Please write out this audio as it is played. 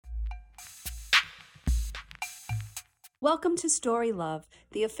Welcome to Story Love,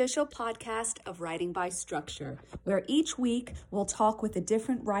 the official podcast of Writing by Structure, where each week we'll talk with a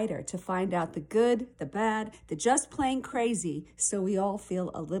different writer to find out the good, the bad, the just plain crazy, so we all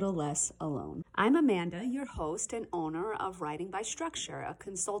feel a little less alone. I'm Amanda, your host and owner of Writing by Structure, a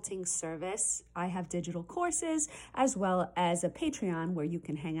consulting service. I have digital courses as well as a Patreon where you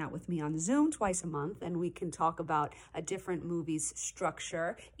can hang out with me on Zoom twice a month and we can talk about a different movie's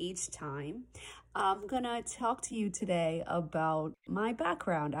structure each time. I'm going to talk to you today about my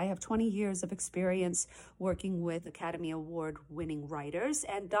background. I have 20 years of experience working with Academy Award winning writers.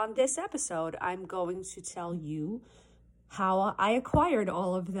 And on this episode, I'm going to tell you how I acquired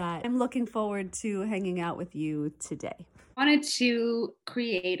all of that. I'm looking forward to hanging out with you today. I wanted to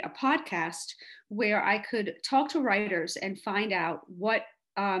create a podcast where I could talk to writers and find out what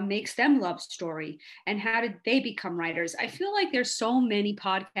makes them love story and how did they become writers. I feel like there's so many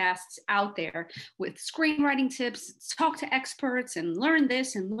podcasts out there with screenwriting tips, talk to experts and learn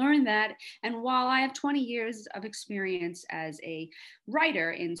this and learn that. And while I have 20 years of experience as a writer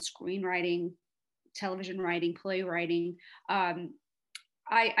in screenwriting, television writing, playwriting,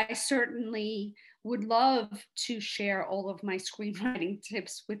 I certainly would love to share all of my screenwriting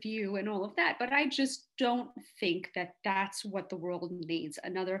tips with you and all of that, but I just don't think that that's what the world needs,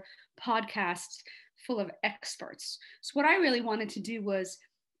 another podcast full of experts. So what I really wanted to do was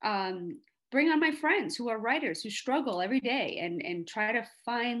bring on my friends who are writers who struggle every day and try to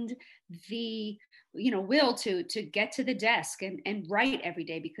find the will to get to the desk and write every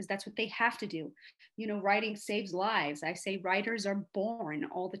day, because that's what they have to do. Writing saves lives. I say writers are born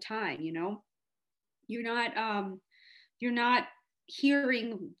all the time. You're not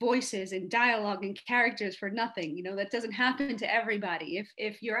hearing voices and dialogue and characters for nothing. That doesn't happen to everybody.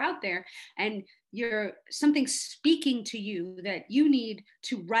 If you're out there and you're something speaking to you that you need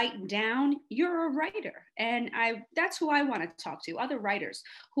to write down, you're a writer. And that's who I want to talk to, other writers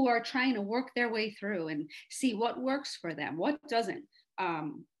who are trying to work their way through and see what works for them, what doesn't.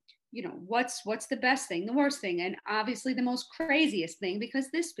 What's the best thing, the worst thing, and obviously the most craziest thing,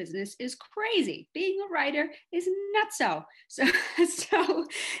 because this business is crazy. Being a writer is nutso. So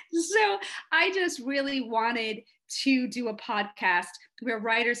I just really wanted to do a podcast where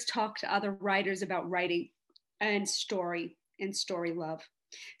writers talk to other writers about writing and story love.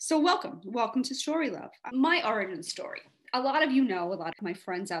 So welcome to Story Love. My origin story. A lot of a lot of my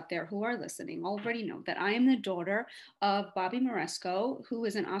friends out there who are listening already know that I am the daughter of Bobby Moresco, who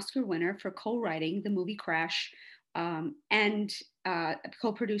is an Oscar winner for co-writing the movie Crash and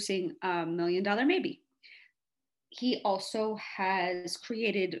co-producing $1 Million Maybe. He also has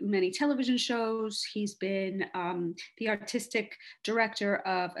created many television shows. He's been the artistic director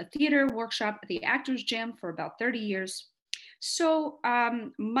of a theater workshop at the Actors Gym for about 30 years. So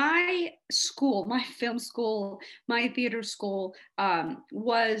my school, my film school, my theater school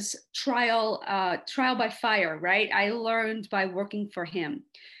was trial by fire, right? I learned by working for him.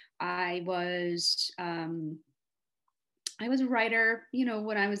 I was a writer,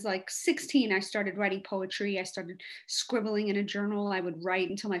 when I was like 16, I started writing poetry. I started scribbling in a journal. I would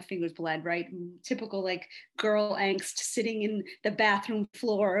write until my fingers bled, right? Typical like girl angst, sitting in the bathroom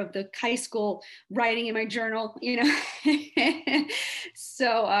floor of the high school, writing in my journal,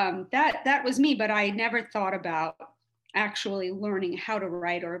 So that was me, but I never thought about actually learning how to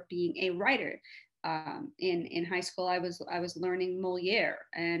write or being a writer. In high school, I was learning Moliere,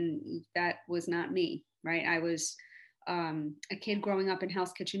 and that was not me, right? I was a kid growing up in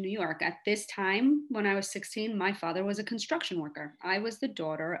Hell's Kitchen, New York. At this time, when I was 16, my father was a construction worker. I was the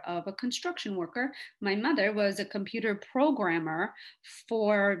daughter of a construction worker. My mother was a computer programmer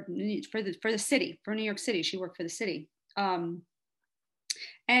for the city, for New York City. She worked for the city. And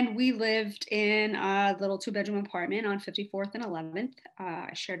we lived in a little 2-bedroom apartment on 54th and 11th. I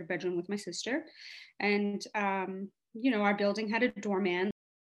shared a bedroom with my sister. And, our building had a doorman.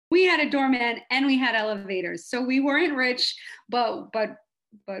 We had a doorman and we had elevators. So we weren't rich, but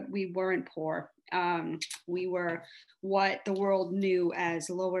we weren't poor. We were what the world knew as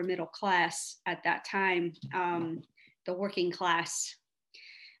lower middle class at that time, the working class.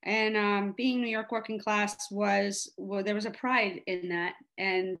 And being New York working class there was a pride in that.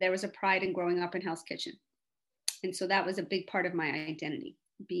 And there was a pride in growing up in Hell's Kitchen. And so that was a big part of my identity,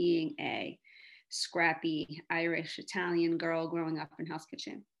 being a scrappy Irish Italian girl growing up in Hell's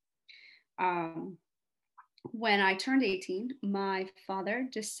Kitchen. When I turned 18, my father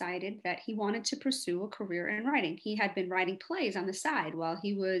decided that he wanted to pursue a career in writing. He had been writing plays on the side while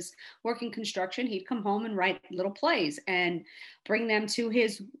he was working construction. He'd come home and write little plays and bring them to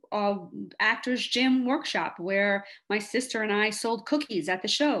his Actors Gym workshop, where my sister and I sold cookies at the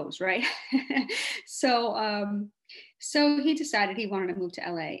shows, right? So So he decided he wanted to move to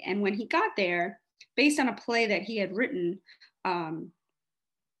LA. And when he got there, based on a play that he had written um,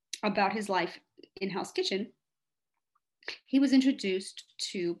 about his life in Hell's Kitchen, he was introduced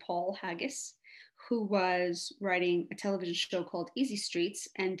to Paul Haggis, who was writing a television show called Easy Streets,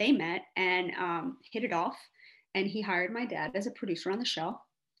 and they met and hit it off. And he hired my dad as a producer on the show.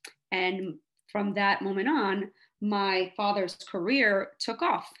 And from that moment on, my father's career took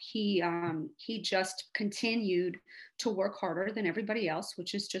off. He just continued to work harder than everybody else,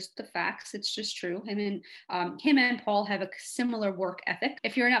 which is just the facts. It's just true. Him and Paul have a similar work ethic.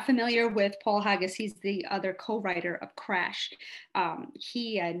 If you're not familiar with Paul Haggis, he's the other co-writer of Crash.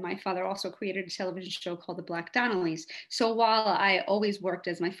 He and my father also created a television show called The Black Donnellys. So while I always worked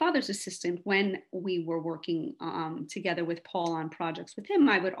as my father's assistant, when we were working together with Paul on projects with him,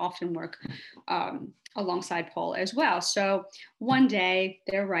 I would often work alongside Paul as well. So one day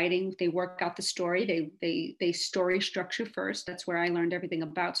they're writing, they work out the story, they story structure first. That's where I learned everything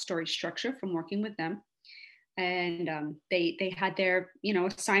about story structure from working with them. And they had their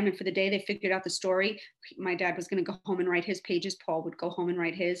assignment for the day. They figured out the story. My dad was going to go home and write his pages. Paul would go home and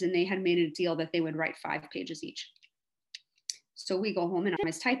write his, and they had made a deal that they would write 5 pages each. So we go home and I'm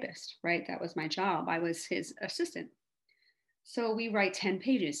his typist, right? That was my job. I was his assistant. So we write 10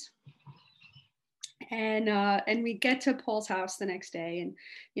 pages. And we get to Paul's house the next day,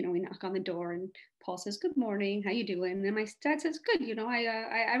 and we knock on the door, and Paul says, "Good morning, how you doing?" And then my dad says, "Good,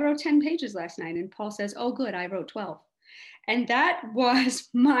 I wrote 10 pages last night." And Paul says, "Oh, good, I wrote 12." And that was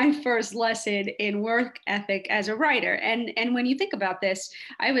my first lesson in work ethic as a writer. And when you think about this,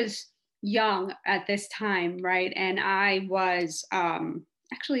 I was young at this time, right? And I was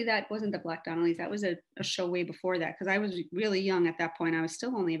actually, that wasn't the Black Donnellys. That was a show way before that, because I was really young at that point. I was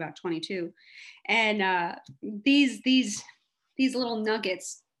still only about 22. And these little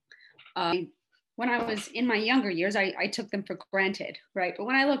nuggets, when I was in my younger years, I took them for granted, right? But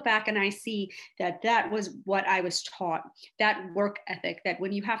when I look back and I see that that was what I was taught, that work ethic, that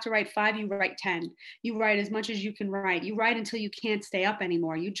when you have to write 5, you write 10. You write as much as you can write. You write until you can't stay up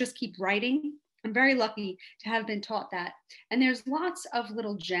anymore. You just keep writing. I'm very lucky to have been taught that. And there's lots of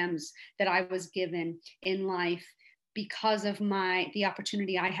little gems that I was given in life because of the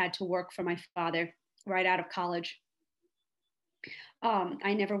opportunity I had to work for my father right out of college.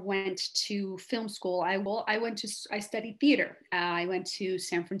 I never went to film school. I studied theater. I went to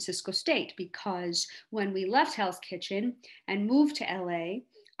San Francisco State because when we left Hell's Kitchen and moved to LA,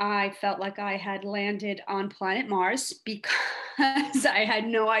 I felt like I had landed on planet Mars because I had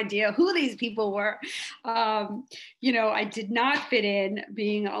no idea who these people were. I did not fit in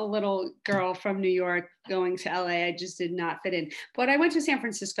being a little girl from New York going to LA. I just did not fit in. But I went to San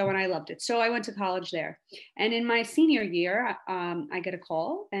Francisco and I loved it. So I went to college there. And in my senior year, I get a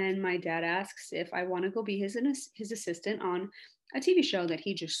call and my dad asks if I want to go be his assistant on a TV show that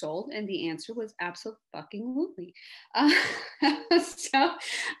he just sold. And the answer was absolutely. So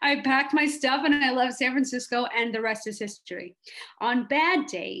I packed my stuff and I left San Francisco, and the rest is history. On bad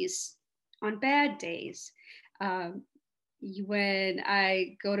days, when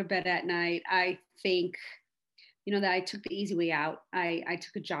I go to bed at night, I think, that I took the easy way out. I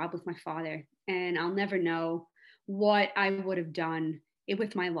took a job with my father, and I'll never know what I would have done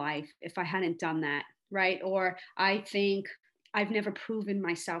with my life if I hadn't done that, right? Or I think I've never proven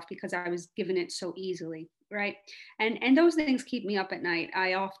myself because I was given it so easily, right? And those things keep me up at night.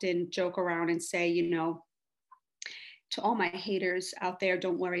 I often joke around and say, to all my haters out there,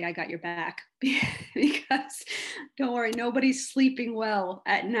 don't worry, I got your back. Because don't worry, nobody's sleeping well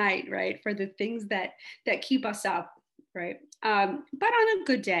at night, right? For the things that keep us up, right? But on the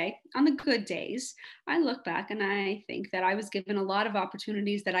good days, I look back and I think that I was given a lot of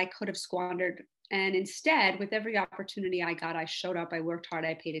opportunities that I could have squandered. And instead, with every opportunity I got, I showed up, I worked hard,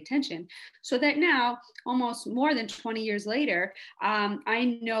 I paid attention. So that now, almost more than 20 years later,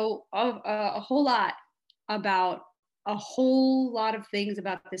 I know a whole lot about a whole lot of things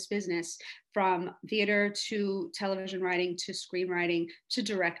about this business, from theater to television writing to screenwriting to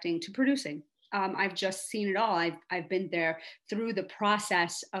directing to producing. I've just seen it all. I've been there through the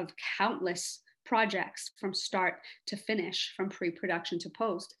process of countless projects from start to finish, from pre-production to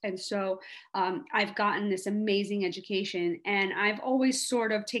post. And so I've gotten this amazing education, and I've always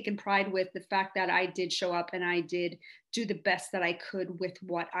sort of taken pride with the fact that I did show up and I did do the best that I could with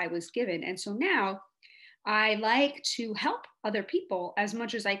what I was given. And so now I like to help other people as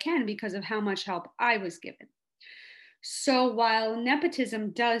much as I can because of how much help I was given. So while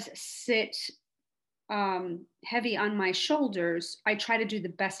nepotism does sit heavy on my shoulders, I try to do the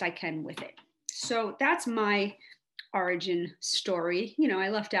best I can with it. So that's my origin story. You know, I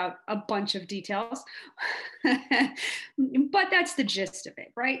left out a bunch of details, but that's the gist of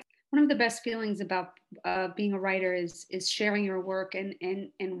it, right? One of the best feelings about being a writer is sharing your work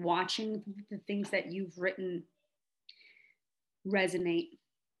and watching the things that you've written resonate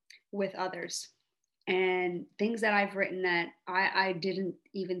with others, and things that I've written that I didn't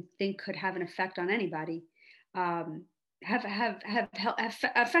even think could have an effect on anybody. Um, have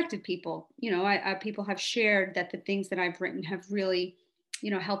affected people. You know, people have shared that the things that I've written have really, you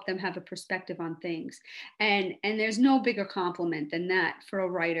know, helped them have a perspective on things. And there's no bigger compliment than that for a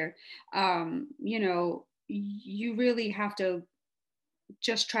writer. You know, you really have to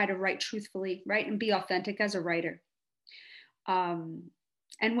just try to write truthfully, right, and be authentic as a writer. Um,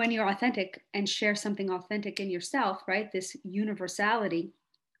 and when you're authentic and share something authentic in yourself, right, this universality,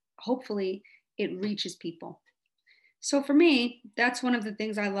 hopefully it reaches people. So for me, that's one of the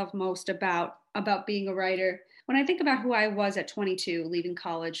things I love most about being a writer. When I think about who I was at 22, leaving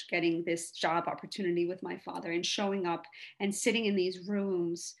college, getting this job opportunity with my father, and showing up and sitting in these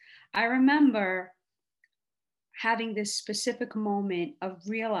rooms, I remember having this specific moment of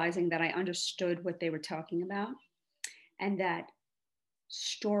realizing that I understood what they were talking about, and that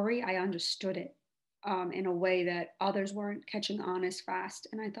story, I understood it in a way that others weren't catching on as fast.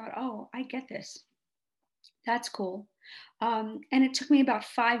 And I thought, oh, I get this. That's cool. And it took me about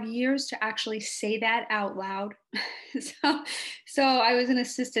 5 years to actually say that out loud. so, so I was an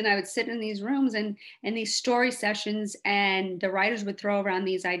assistant. I would sit in these rooms and these story sessions, and the writers would throw around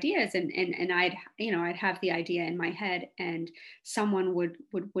these ideas, and I'd, you know, I'd have the idea in my head, and someone would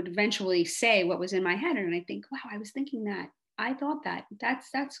eventually say what was in my head, and I think, wow, I was thinking that. I thought that.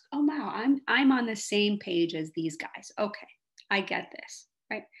 That's oh wow, I'm on the same page as these guys. Okay, I get this,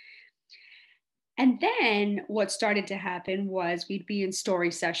 right? And then what started to happen was we'd be in story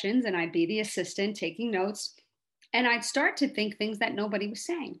sessions and I'd be the assistant taking notes, and I'd start to think things that nobody was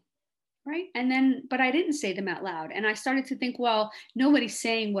saying, right? And then, but I didn't say them out loud. And I started to think, well, nobody's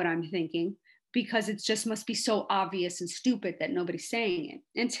saying what I'm thinking because it just must be so obvious and stupid that nobody's saying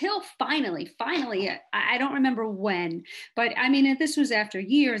it. Until finally, I don't remember when, but I mean, this was after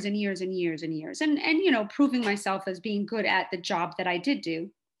years and years and years and years, and you know, proving myself as being good at the job that I did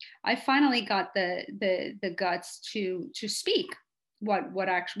do. I finally got the guts to speak what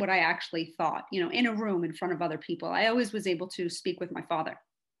I actually thought, you know, in a room in front of other people. I always was able to speak with my father.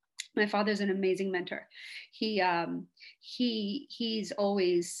 My father's an amazing mentor. He's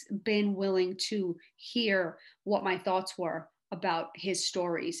always been willing to hear what my thoughts were about his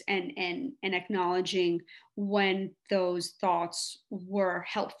stories, and acknowledging when those thoughts were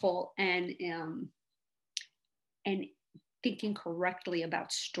helpful, and thinking correctly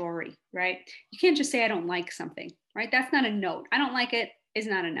about story, right? You can't just say I don't like something, right? That's not a note. I don't like it is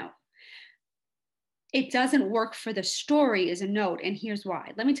not a note. It doesn't work for the story is a note, and here's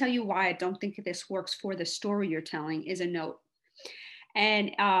why. Let me tell you why I don't think this works for the story you're telling is a note.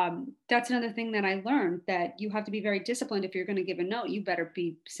 And that's another thing that I learned, that you have to be very disciplined. If you're going to give a note, you better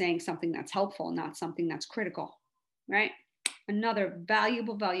be saying something that's helpful, not something that's critical, right? Another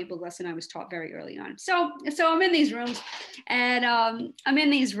valuable lesson I was taught very early on. So I'm in these rooms, and I'm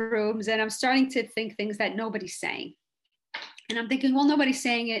starting to think things that nobody's saying, and I'm thinking, well, nobody's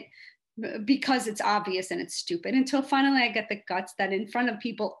saying it because it's obvious and it's stupid, until finally I get the guts that in front of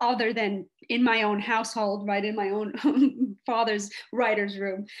people other than in my own household, right, in my own father's writer's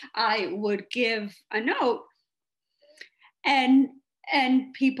room, I would give a note, and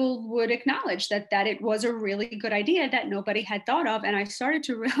people would acknowledge that it was a really good idea that nobody had thought of. And I started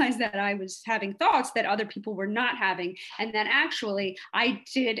to realize that I was having thoughts that other people were not having, and that actually I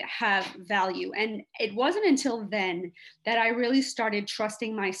did have value. And it wasn't until then that I really started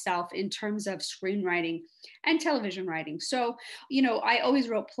trusting myself in terms of screenwriting and television writing. So, you know, I always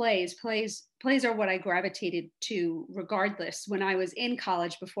wrote plays are what I gravitated to regardless. When I was in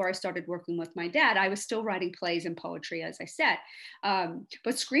college, before I started working with my dad, I was still writing plays and poetry, as I said.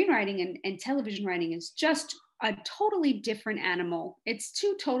 But screenwriting and television writing is just a totally different animal. It's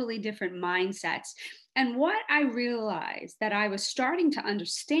two totally different mindsets. And what I realized that I was starting to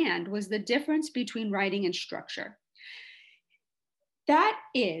understand was the difference between writing and structure. That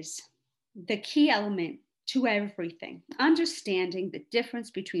is the key element to everything. Understanding the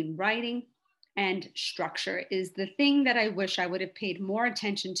difference between writing and structure is the thing that I wish I would have paid more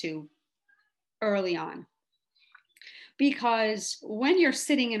attention to early on. Because when you're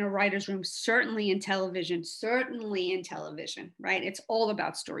sitting in a writer's room, certainly in television, right? It's all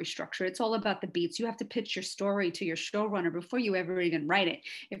about story structure. It's all about the beats. You have to pitch your story to your showrunner before you ever even write it.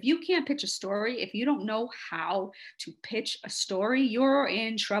 If you can't pitch a story, if you don't know how to pitch a story, you're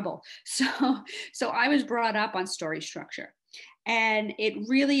in trouble. So I was brought up on story structure. And it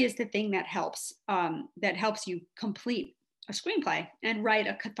really is the thing that helps you complete a screenplay and write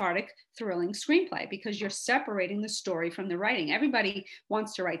a cathartic, thrilling screenplay, because you're separating the story from the writing. Everybody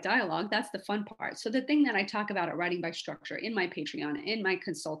wants to write dialogue. That's the fun part. So the thing that I talk about at Writing by Structure, in my Patreon, in my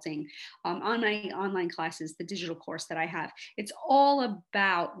consulting, on my online classes, the digital course that I have, it's all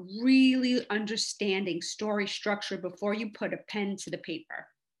about really understanding story structure before you put a pen to the paper.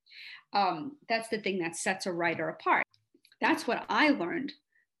 That's the thing that sets a writer apart. That's what I learned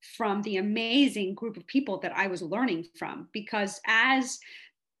from the amazing group of people that I was learning from, because as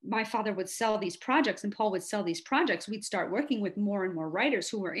my father would sell these projects and Paul would sell these projects, we'd start working with more and more writers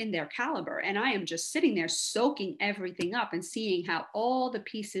who were in their caliber. And I am just sitting there soaking everything up and seeing how all the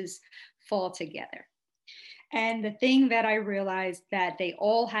pieces fall together. And the thing that I realized that they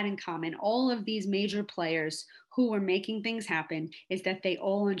all had in common, all of these major players who were making things happen, is that they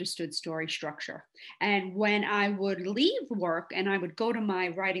all understood story structure. And when I would leave work and I would go to my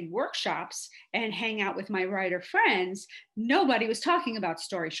writing workshops and hang out with my writer friends, nobody was talking about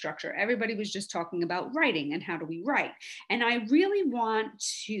story structure. Everybody was just talking about writing and how do we write. And I really want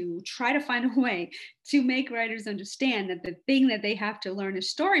to try to find a way to make writers understand that the thing that they have to learn is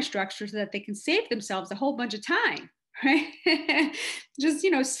story structure, so that they can save themselves a whole bunch of time. Right? Just,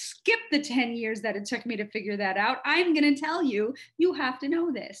 skip the 10 years that it took me to figure that out. I'm going to tell you, you have to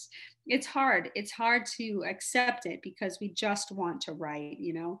know this. It's hard. It's hard to accept it because we just want to write,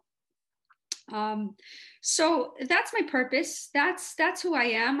 So that's my purpose. That's who I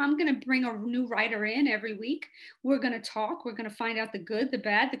am. I'm going to bring a new writer in every week. We're going to talk. We're going to find out the good, the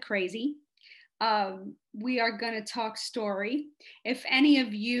bad, the crazy. We are going to talk story. If any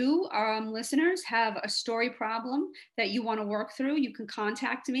of you listeners have a story problem that you want to work through, you can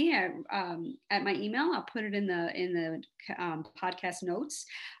contact me at my email. I'll put it in the podcast notes.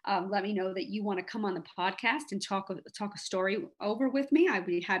 Let me know that you want to come on the podcast and talk a story over with me. I'd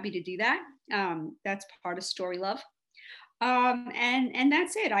be happy to do that. That's part of Story Love. And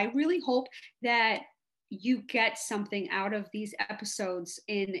that's it. I really hope that you get something out of these episodes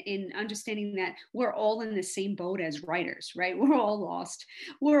in understanding that we're all in the same boat as writers, right? We're all lost.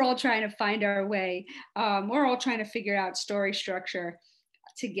 We're all trying to find our way. We're all trying to figure out story structure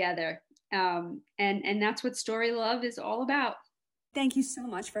together. And that's what Story Love is all about. Thank you so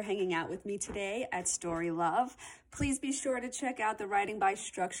much for hanging out with me today at Story Love. Please be sure to check out the Writing by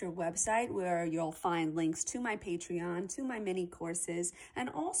Structure website, where you'll find links to my Patreon, to my mini courses, and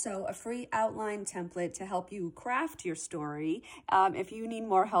also a free outline template to help you craft your story if you need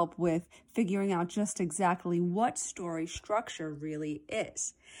more help with figuring out just exactly what story structure really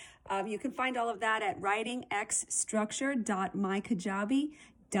is. You can find all of that at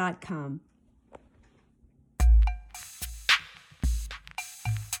writingxstructure.mykajabi.com.